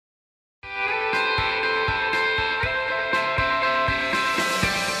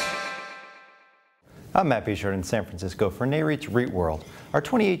I'm Matt Bishard in San Francisco for NAREIT's REIT World, our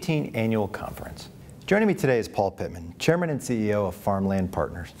 2018 annual conference. Joining me today is Paul Pittman, Chairman and CEO of Farmland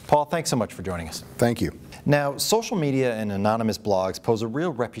Partners. Paul, thanks so much for joining us. Thank you. Now, social media and anonymous blogs pose a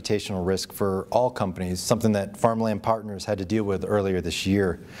real reputational risk for all companies, something that Farmland Partners had to deal with earlier this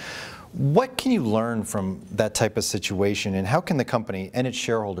year. What can you learn from that type of situation, and how can the company and its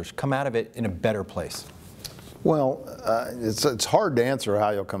shareholders come out of it in a better place? Well, it's hard to answer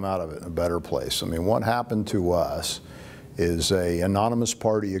how you'll come out of it in a better place. I mean, what happened to us is an anonymous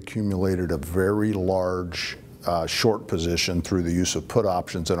party accumulated a very large short position through the use of put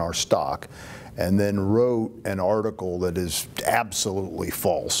options in our stock, and then wrote an article that is absolutely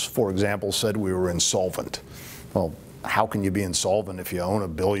false. For example, said we were insolvent. Well, how can you be insolvent if you own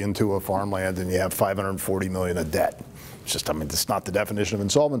 $1 billion to a farmland and you have $540 million of debt? It's just, I mean, that's not the definition of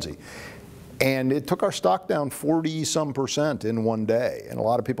insolvency. And it took our stock down 40-some% in one day, and a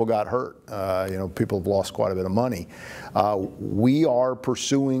lot of people got hurt. You know, people have lost quite a bit of money. We are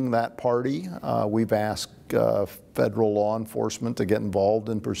pursuing that party. We've asked federal law enforcement to get involved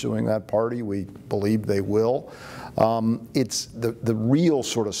in pursuing that party. We believe they will. It's the real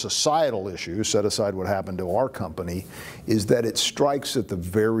sort of societal issue, set aside what happened to our company, is that it strikes at the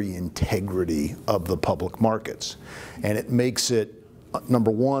very integrity of the public markets. And it makes it,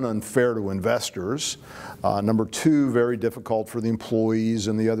 number one, unfair to investors. Number two, very difficult for the employees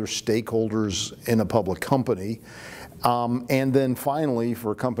and the other stakeholders in a public company. And then finally,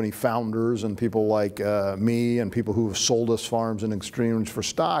 for company founders and people like me and people who have sold us farms in exchange for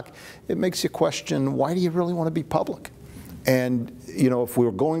stock, it makes you question, why do you really want to be public? And you know, if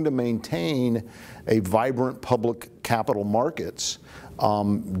we're going to maintain a vibrant public capital markets,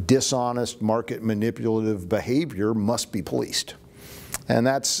 dishonest market manipulative behavior must be policed. And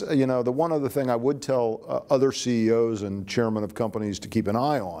that's, you know, the one other thing I would tell other CEOs and chairmen of companies to keep an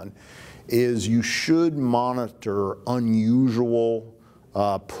eye on is you should monitor unusual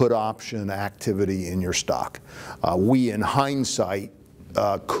put option activity in your stock. We, in hindsight,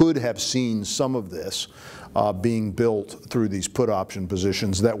 could have seen some of this being built through these put option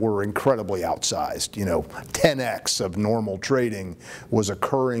positions that were incredibly outsized. You know, 10x of normal trading was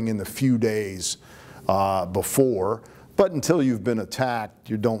occurring in the few days before. But until you've been attacked,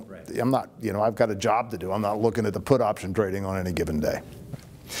 you don't, I'm not, you know, I've got a job to do. I'm not looking at the put option trading on any given day.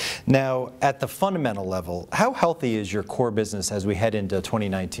 Now, at the fundamental level, how healthy is your core business as we head into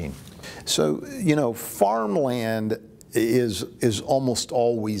 2019? So, you know, farmland is almost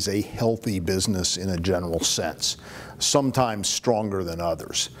always a healthy business in a general sense, sometimes stronger than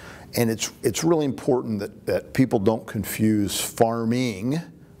others. And it's really important that people don't confuse farming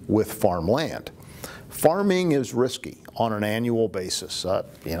with farmland. Farming is risky on an annual basis.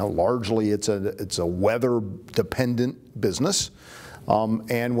 You know, largely it's a weather-dependent business,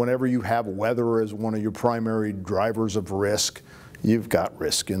 and whenever you have weather as one of your primary drivers of risk, you've got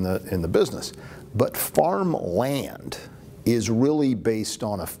risk in the business. But farmland is really based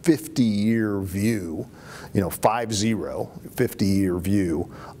on a 50-year view, you know, 50-year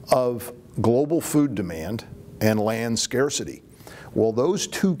view of global food demand and land scarcity. Well, those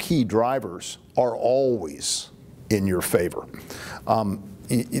two key drivers are always in your favor. I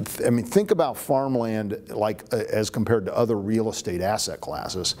mean, think about farmland like as compared to other real estate asset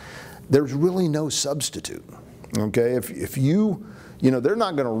classes. There's really no substitute. Okay, if you know, they're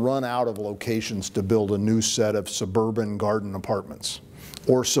not going to run out of locations to build a new set of suburban garden apartments,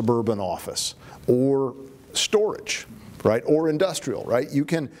 or suburban office, or storage, right, or industrial, right? You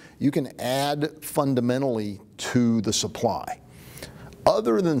can add fundamentally to the supply.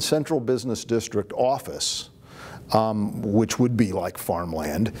 Other than central business district office, which would be like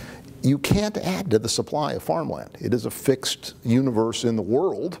farmland, you can't add to the supply of farmland. It is a fixed universe in the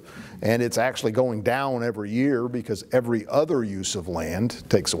world, and it's actually going down every year because every other use of land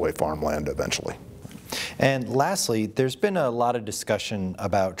takes away farmland eventually. And lastly, there's been a lot of discussion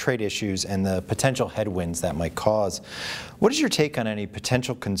about trade issues and the potential headwinds that might cause. What is your take on any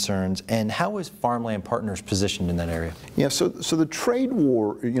potential concerns, and how is Farmland Partners positioned in that area? Yeah, so the trade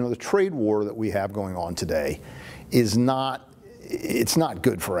war, you know, the trade war that we have going on today is not, it's not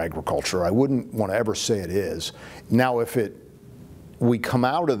good for agriculture. I wouldn't want to ever say it is. Now, if we come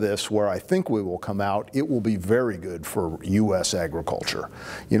out of this where I think we will come out, it will be very good for U.S. agriculture.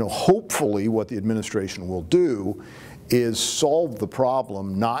 You know, hopefully what the administration will do is solve the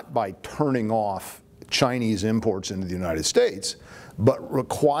problem not by turning off Chinese imports into the United States, but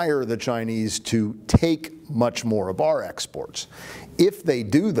require the Chinese to take much more of our exports. If they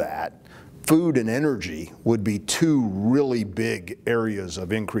do that, food and energy would be two really big areas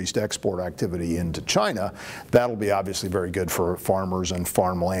of increased export activity into China. That'll be obviously very good for farmers and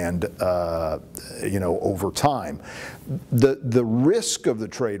farmland, over time. The risk of the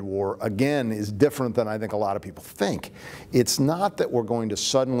trade war, again, is different than I think a lot of people think. It's not that we're going to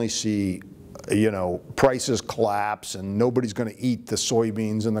suddenly see prices collapse and nobody's going to eat the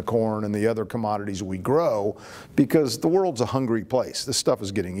soybeans and the corn and the other commodities we grow, because the world's a hungry place. This stuff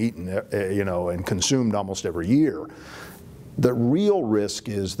is getting eaten, and consumed almost every year. The real risk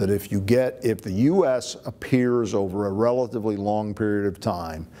is that if the U.S. appears over a relatively long period of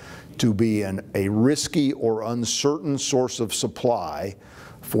time to be a risky or uncertain source of supply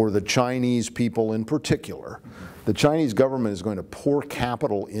for the Chinese people in particular, the Chinese government is going to pour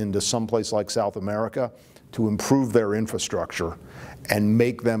capital into someplace like South America to improve their infrastructure and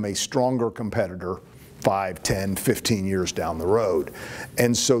make them a stronger competitor 5, 10, 15 years down the road.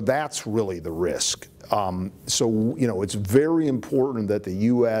 And so that's really the risk. It's very important that the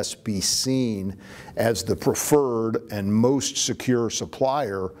U.S. be seen as the preferred and most secure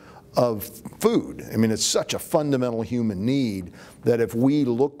supplier of food. I mean, it's such a fundamental human need that if we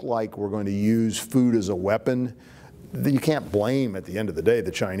look like we're going to use food as a weapon, you can't blame, at the end of the day, the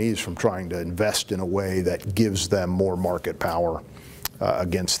Chinese from trying to invest in a way that gives them more market power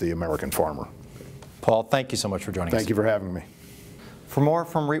against the American farmer. Paul, thank you so much for joining us. Thank you for having me. For more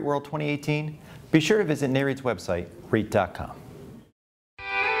from REIT World 2018, be sure to visit NAREIT's website, REIT.com.